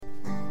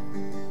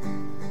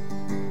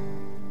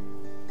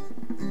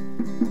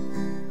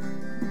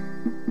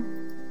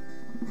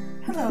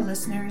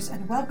listeners,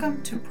 and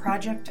welcome to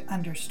Project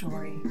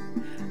Understory,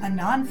 a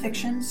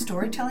nonfiction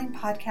storytelling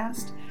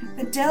podcast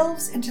that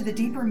delves into the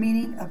deeper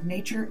meaning of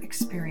nature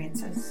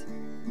experiences.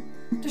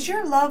 Does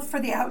your love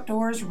for the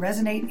outdoors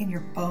resonate in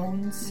your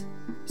bones?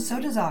 So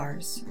does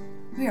ours.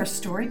 We are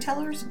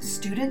storytellers,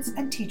 students,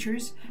 and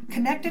teachers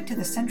connected to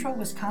the Central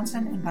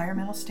Wisconsin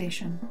Environmental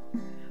Station.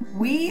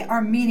 We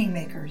are meaning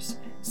makers,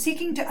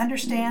 seeking to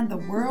understand the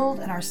world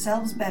and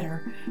ourselves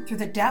better through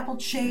the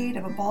dappled shade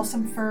of a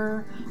balsam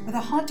fir or the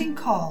haunting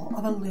call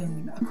of a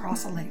loon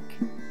across a lake.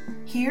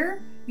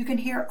 Here, you can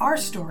hear our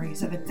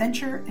stories of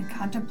adventure and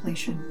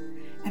contemplation,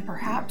 and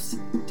perhaps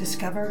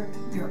discover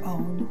your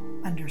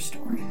own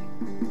understory.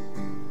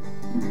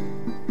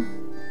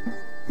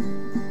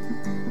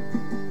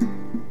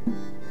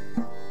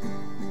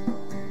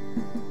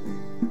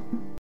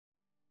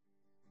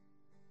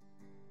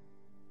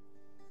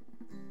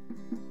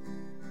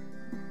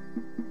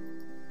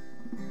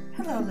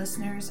 Hello,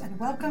 listeners, and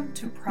welcome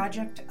to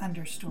Project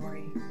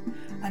Understory,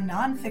 a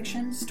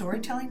nonfiction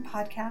storytelling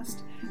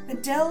podcast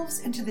that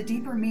delves into the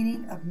deeper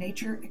meaning of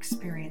nature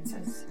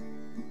experiences.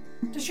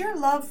 Does your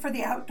love for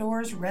the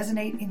outdoors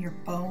resonate in your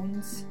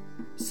bones?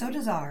 So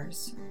does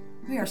ours.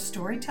 We are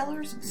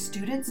storytellers,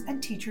 students,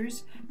 and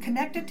teachers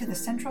connected to the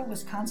Central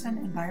Wisconsin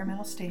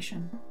Environmental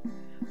Station.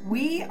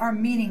 We are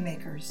meaning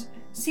makers,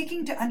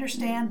 seeking to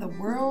understand the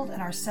world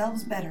and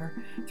ourselves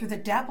better through the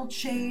dappled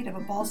shade of a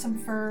balsam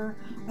fir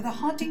or the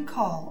haunting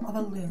call of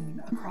a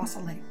loon across a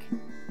lake.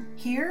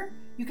 Here,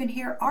 you can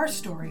hear our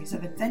stories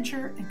of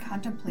adventure and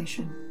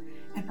contemplation,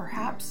 and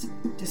perhaps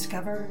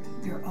discover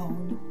your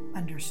own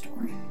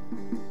understory.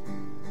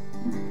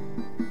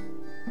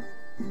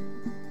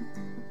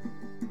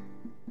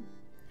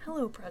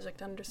 Hello, Project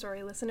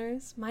Understory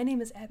listeners. My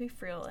name is Abby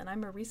Friel, and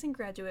I'm a recent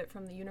graduate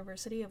from the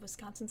University of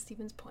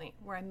Wisconsin-Stevens Point,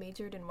 where I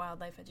majored in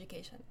wildlife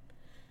education.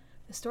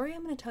 The story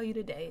I'm going to tell you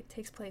today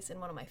takes place in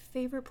one of my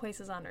favorite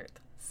places on Earth,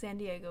 San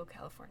Diego,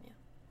 California.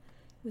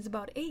 It was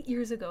about 8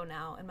 years ago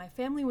now, and my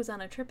family was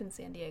on a trip in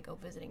San Diego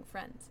visiting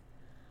friends.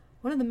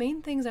 One of the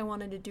main things I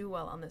wanted to do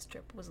while on this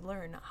trip was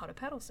learn how to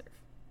paddle surf.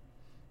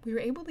 We were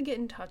able to get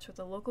in touch with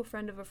a local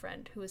friend of a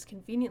friend who was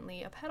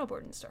conveniently a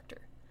paddleboard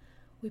instructor.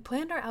 We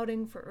planned our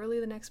outing for early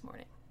the next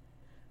morning.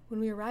 When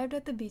we arrived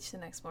at the beach the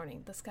next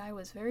morning, the sky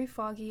was very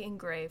foggy and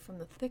gray from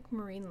the thick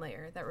marine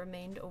layer that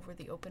remained over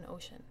the open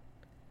ocean.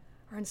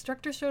 Our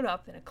instructor showed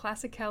up in a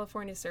classic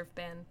California surf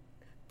band,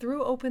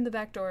 threw open the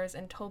back doors,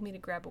 and told me to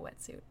grab a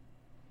wetsuit.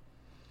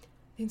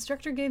 The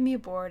instructor gave me a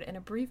board and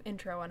a brief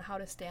intro on how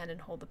to stand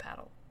and hold the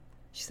paddle.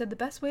 She said the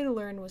best way to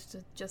learn was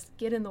to just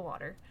get in the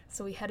water,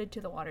 so we headed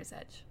to the water's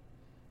edge.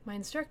 My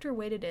instructor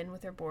waded in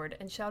with her board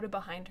and shouted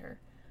behind her,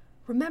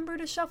 "Remember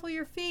to shuffle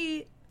your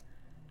feet!"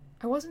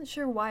 I wasn't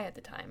sure why at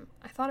the time.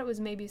 I thought it was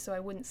maybe so I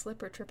wouldn't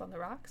slip or trip on the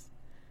rocks.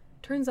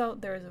 Turns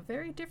out there was a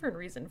very different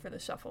reason for the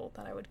shuffle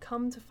that I would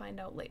come to find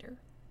out later.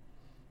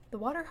 The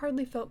water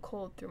hardly felt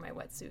cold through my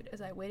wetsuit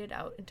as I waded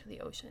out into the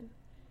ocean.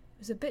 It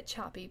was a bit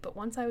choppy, but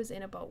once I was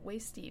in about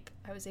waist deep,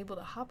 I was able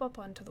to hop up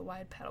onto the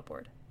wide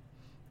paddleboard.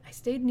 I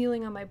stayed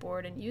kneeling on my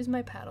board and used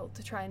my paddle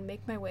to try and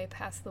make my way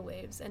past the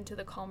waves and to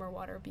the calmer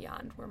water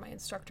beyond where my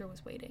instructor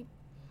was waiting.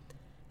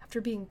 After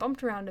being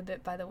bumped around a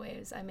bit by the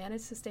waves, I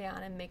managed to stay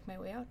on and make my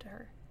way out to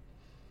her.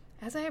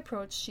 As I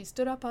approached, she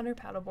stood up on her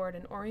paddleboard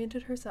and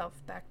oriented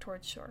herself back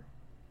towards shore.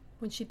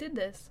 When she did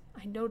this,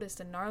 I noticed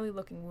a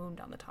gnarly-looking wound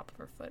on the top of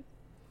her foot.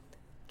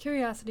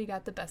 Curiosity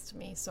got the best of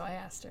me, so I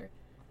asked her,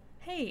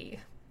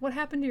 "Hey, what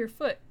happened to your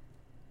foot?"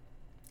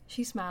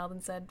 She smiled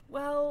and said,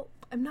 "Well,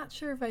 I'm not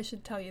sure if I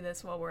should tell you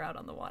this while we're out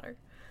on the water."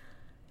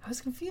 I was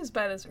confused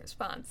by this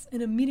response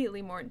and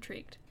immediately more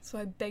intrigued, so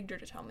I begged her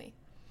to tell me.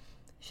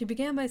 She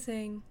began by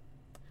saying,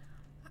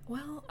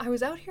 "Well, I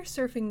was out here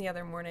surfing the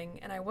other morning,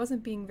 and I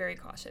wasn't being very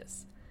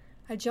cautious.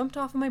 I jumped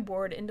off of my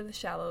board into the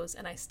shallows,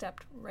 and I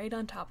stepped right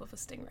on top of a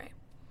stingray."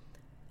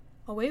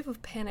 A wave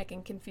of panic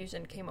and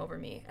confusion came over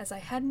me, as I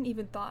hadn't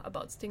even thought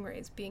about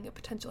stingrays being a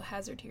potential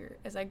hazard here,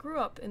 as I grew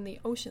up in the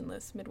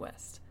oceanless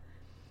Midwest.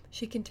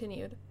 She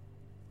continued,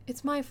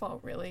 "It's my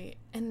fault, really,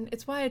 and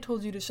it's why I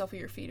told you to shuffle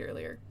your feet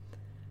earlier.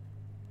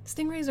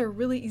 Stingrays are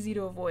really easy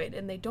to avoid,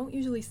 and they don't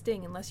usually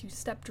sting unless you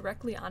step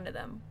directly onto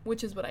them,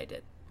 which is what I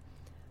did.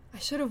 I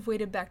should have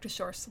waded back to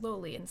shore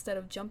slowly instead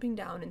of jumping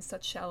down in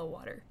such shallow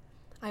water.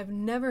 I have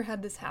never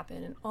had this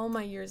happen in all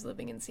my years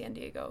living in San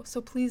Diego,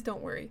 so please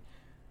don't worry.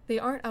 They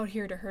aren't out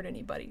here to hurt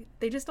anybody.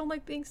 They just don't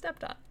like being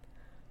stepped on."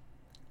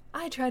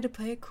 I tried to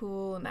play it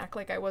cool and act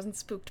like I wasn't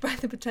spooked by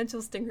the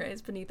potential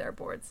stingrays beneath our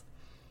boards.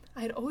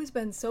 I had always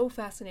been so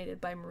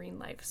fascinated by marine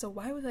life, so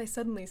why was I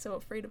suddenly so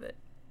afraid of it?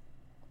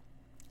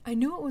 I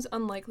knew it was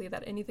unlikely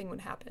that anything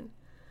would happen,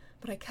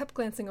 but I kept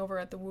glancing over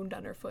at the wound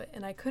on her foot,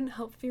 and I couldn't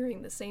help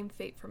fearing the same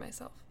fate for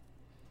myself.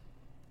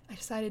 I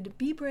decided to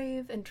be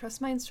brave and trust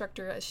my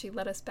instructor as she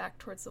led us back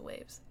towards the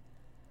waves.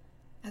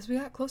 As we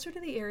got closer to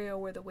the area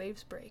where the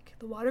waves break,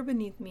 the water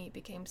beneath me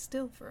became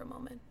still for a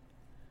moment.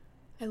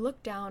 I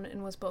looked down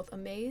and was both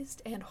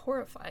amazed and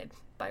horrified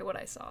by what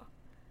I saw.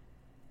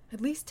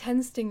 At least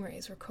 10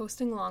 stingrays were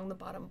coasting along the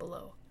bottom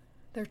below.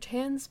 Their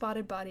tan,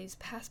 spotted bodies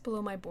passed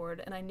below my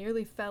board, and I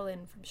nearly fell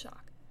in from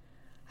shock.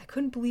 I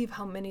couldn't believe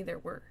how many there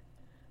were.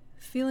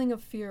 A feeling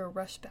of fear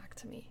rushed back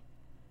to me.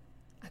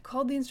 I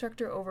called the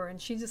instructor over,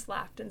 and she just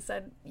laughed and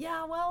said,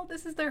 "Yeah, well,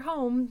 this is their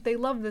home. They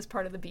love this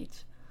part of the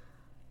beach."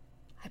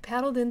 I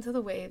paddled into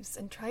the waves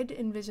and tried to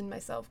envision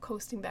myself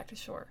coasting back to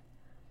shore.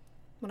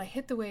 When I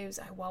hit the waves,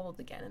 I wobbled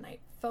again, and I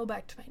fell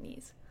back to my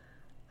knees.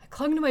 I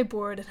clung to my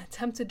board and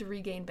attempted to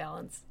regain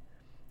balance.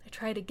 I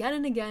tried again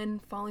and again,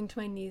 falling to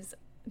my knees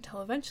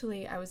until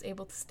eventually I was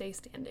able to stay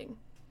standing.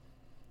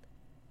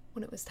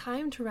 When it was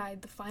time to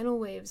ride the final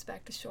waves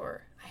back to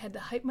shore, I had to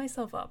hype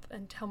myself up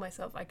and tell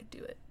myself I could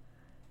do it.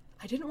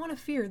 I didn't want to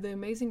fear the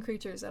amazing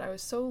creatures that I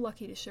was so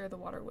lucky to share the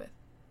water with.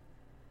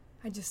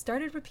 I just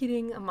started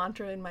repeating a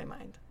mantra in my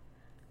mind.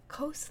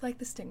 Coast like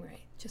the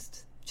stingray.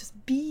 Just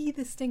be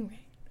the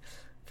stingray.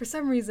 For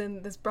some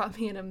reason, this brought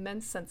me an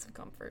immense sense of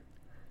comfort.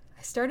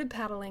 I started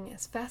paddling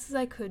as fast as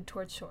I could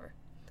toward shore.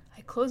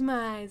 I closed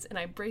my eyes and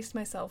I braced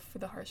myself for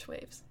the harsh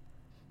waves.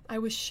 I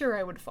was sure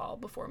I would fall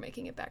before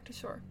making it back to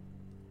shore.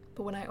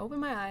 But when I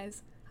opened my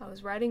eyes, I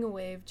was riding a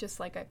wave just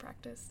like I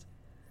practiced.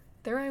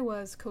 There I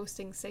was,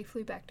 coasting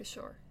safely back to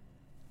shore.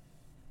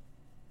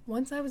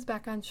 Once I was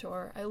back on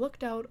shore, I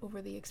looked out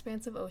over the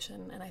expansive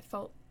ocean and I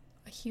felt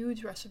a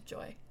huge rush of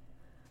joy.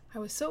 I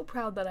was so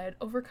proud that I had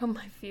overcome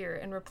my fear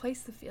and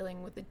replaced the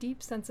feeling with a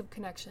deep sense of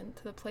connection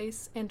to the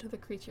place and to the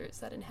creatures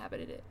that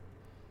inhabited it.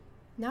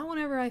 Now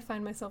whenever I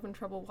find myself in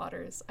troubled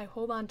waters, I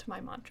hold on to my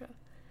mantra.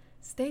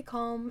 Stay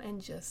calm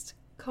and just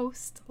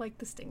coast like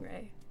the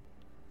stingray.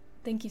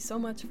 Thank you so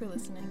much for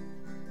listening.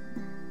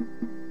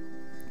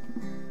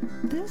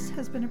 This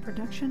has been a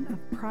production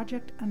of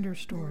Project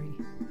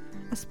Understory.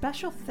 A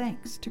special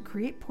thanks to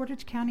Create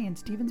Portage County in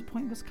Stevens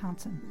Point,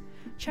 Wisconsin.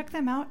 Check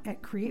them out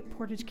at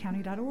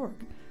createportagecounty.org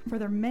for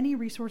their many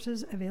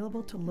resources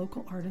available to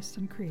local artists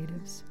and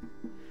creatives.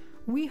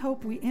 We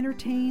hope we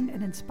entertained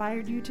and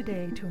inspired you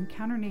today to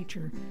encounter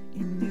nature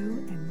in new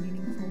and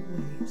meaningful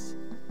ways.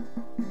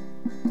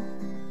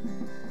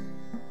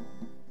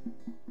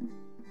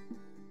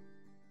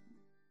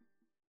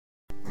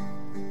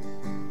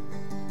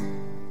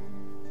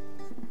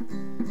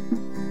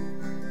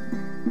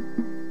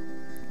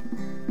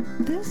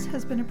 This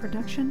has been a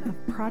production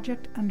of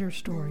Project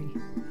Understory.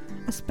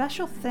 A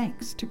special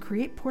thanks to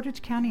Create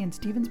Portage County in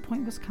Stevens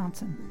Point,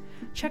 Wisconsin.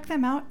 Check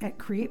them out at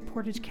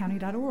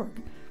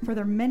createportagecounty.org for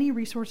their many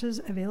resources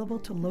available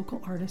to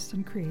local artists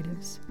and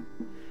creatives.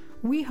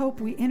 We hope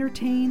we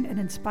entertained and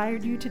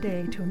inspired you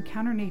today to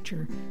encounter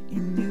nature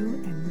in new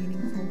and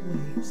meaningful